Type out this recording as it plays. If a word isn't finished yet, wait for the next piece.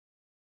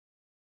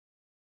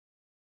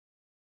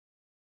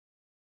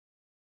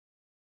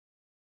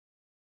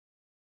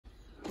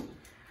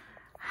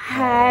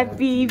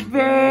Happy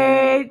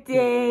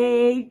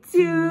birthday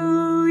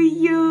to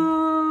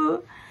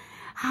you.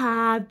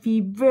 Happy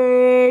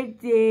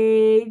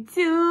birthday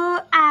to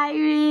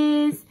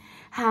Iris.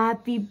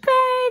 Happy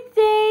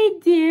birthday,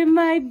 dear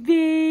my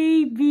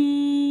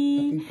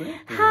baby.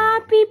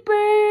 Happy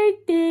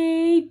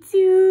birthday to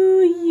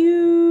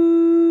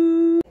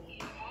you.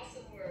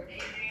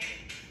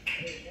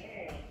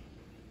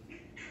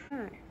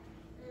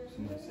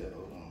 Somebody said,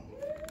 hold on.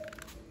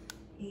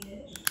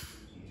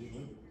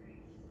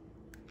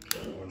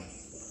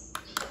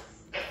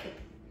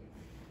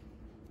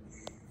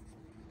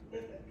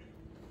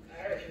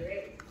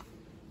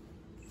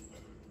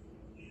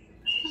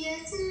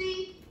 Yes,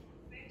 me.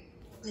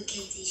 Look at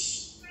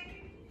this.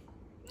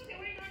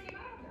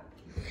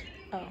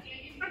 Oh,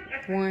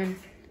 one.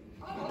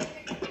 Oh,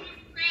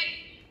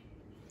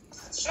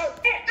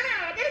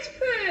 that's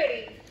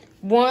pretty.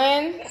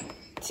 1,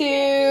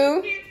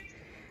 2,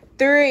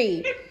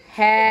 3.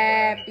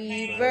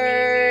 Happy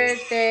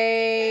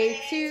birthday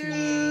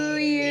to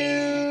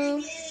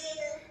you.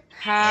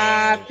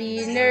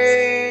 Happy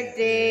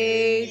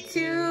birthday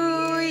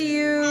to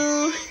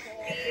you.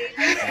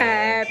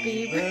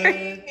 Happy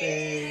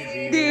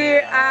birthday,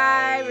 dear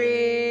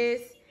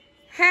Iris.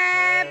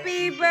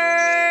 Happy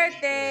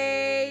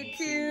birthday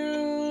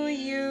to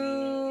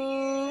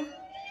you.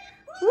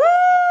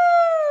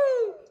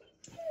 Woo!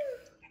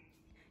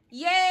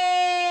 Yay!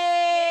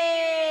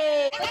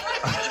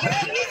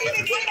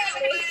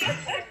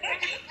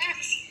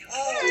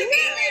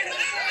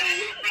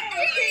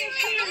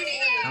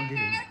 I'm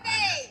getting it.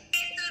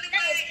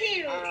 That's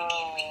cute.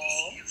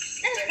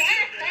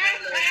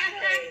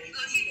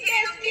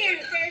 That's cute.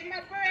 It's my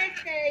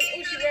birthday.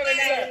 Oh, she really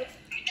nice.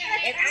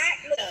 And I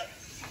look.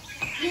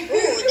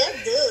 Ooh,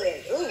 that's good.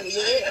 Ooh,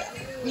 yeah.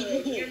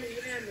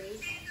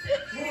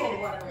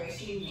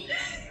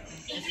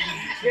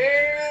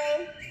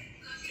 Girl,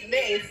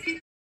 nice.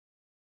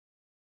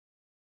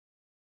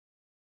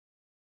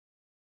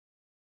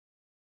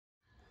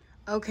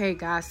 Okay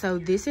guys, so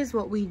this is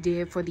what we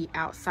did for the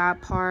outside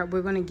part.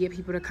 We're going to get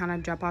people to kind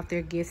of drop off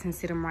their gifts and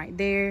sit them right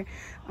there.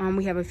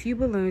 We have a few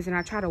balloons, and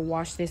I try to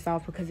wash this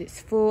off because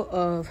it's full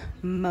of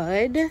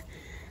mud.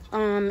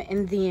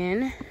 And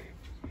then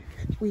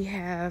we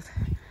have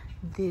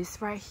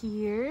this right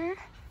here.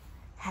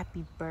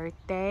 Happy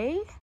birthday.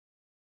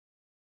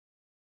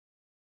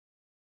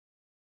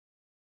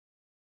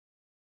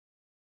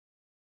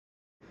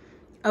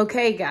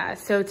 Okay guys,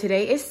 so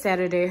today is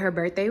Saturday. Her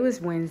birthday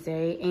was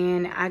Wednesday,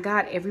 and I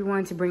got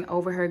everyone to bring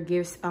over her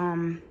gifts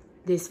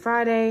this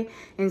Friday.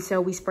 And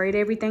so we sprayed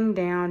everything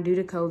down due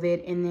to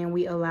COVID, and then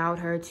we allowed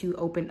her to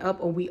open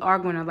up, or we are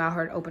going to allow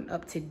her to open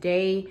up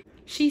today.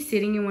 She's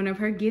sitting in one of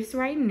her gifts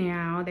right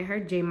now that her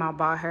J-Ma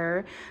bought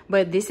her.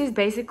 But this is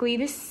basically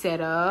the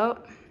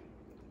setup.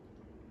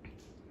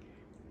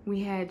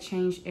 We had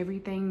changed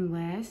everything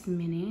last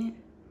minute.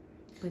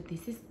 But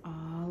this is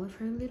all of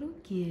her little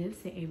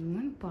gifts that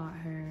everyone bought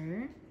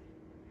her.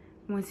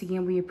 Once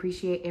again, we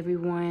appreciate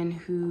everyone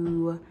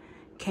who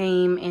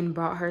came and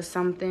bought her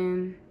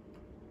something.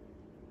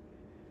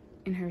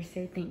 And her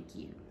say thank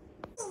you.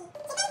 Thank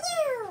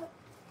you.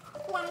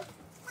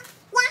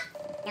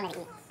 Yeah. Yeah?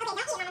 Okay,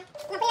 don't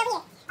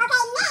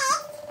eat, Mama. No, put it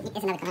over here. Okay, next.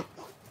 It's another card.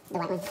 The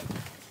white one. Okay, this is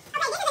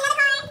another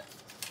card.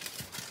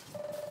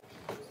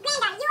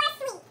 Granddaughter, you are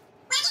sweet.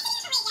 Well, this is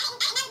sweet.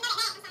 Not a bad. I'm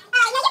sorry. No,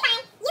 you're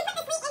fine. You put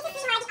the sweet into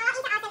sweetheart, the all into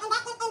awesome, and that and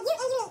you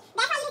into me.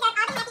 That's how you deserve all the happy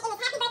in this. Happy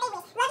birthday wish.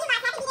 Love you,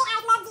 Mark.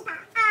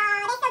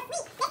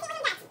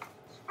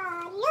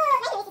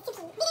 Happy birthday, Iris. Love, Deepa. Oh, they're so sweet.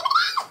 Let's see what we got you. Oh,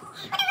 look.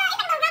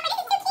 Maybe this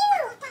is too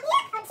cute. Look at this.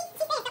 What the world? It's a little rumper. This is too cute. Look. Oh, she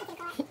said something to the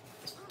card.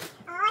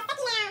 Oh,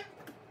 stucky now.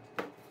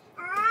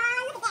 Oh,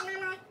 look at that,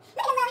 Mama. Look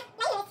at the little.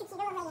 Maybe it's too cute. The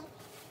little man.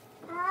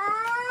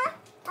 Oh,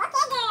 okay,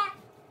 girl.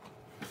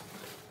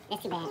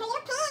 That's too bad. Your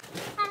little pants.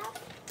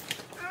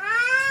 Oh,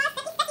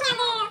 stucky, stucky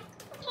now, girl.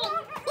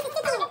 This is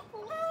too cute.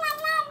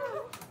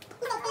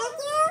 He said thank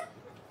you.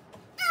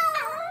 Oh,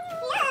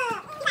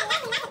 look. He got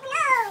nothing, nothing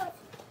clothes.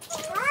 Oh,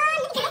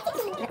 look at that. That's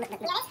too cute. Yeah,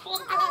 that's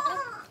cute. Oh,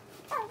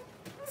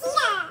 Cheetah. Is this a baby?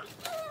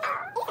 Mom,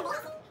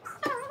 is this a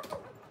baby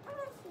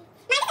too?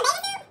 Yeah, it's a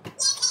baby.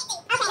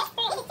 Okay, this is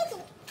too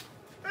cute.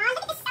 Oh,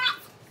 look at the shorts.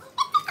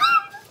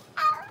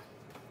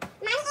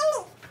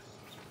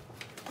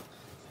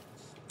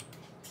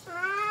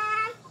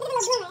 Mommy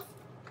and me.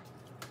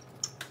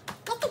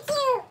 Look at the little bloomers. That's too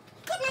cute.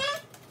 Look, Mama.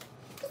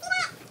 You see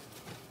that?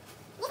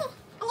 This is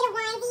a little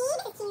onesie.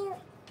 This is cute.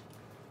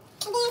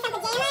 And then some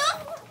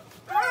pajamas.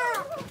 Oh.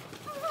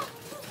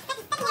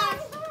 Stucky, stucky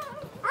now.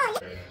 Oh,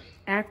 look.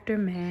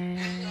 Aftermath.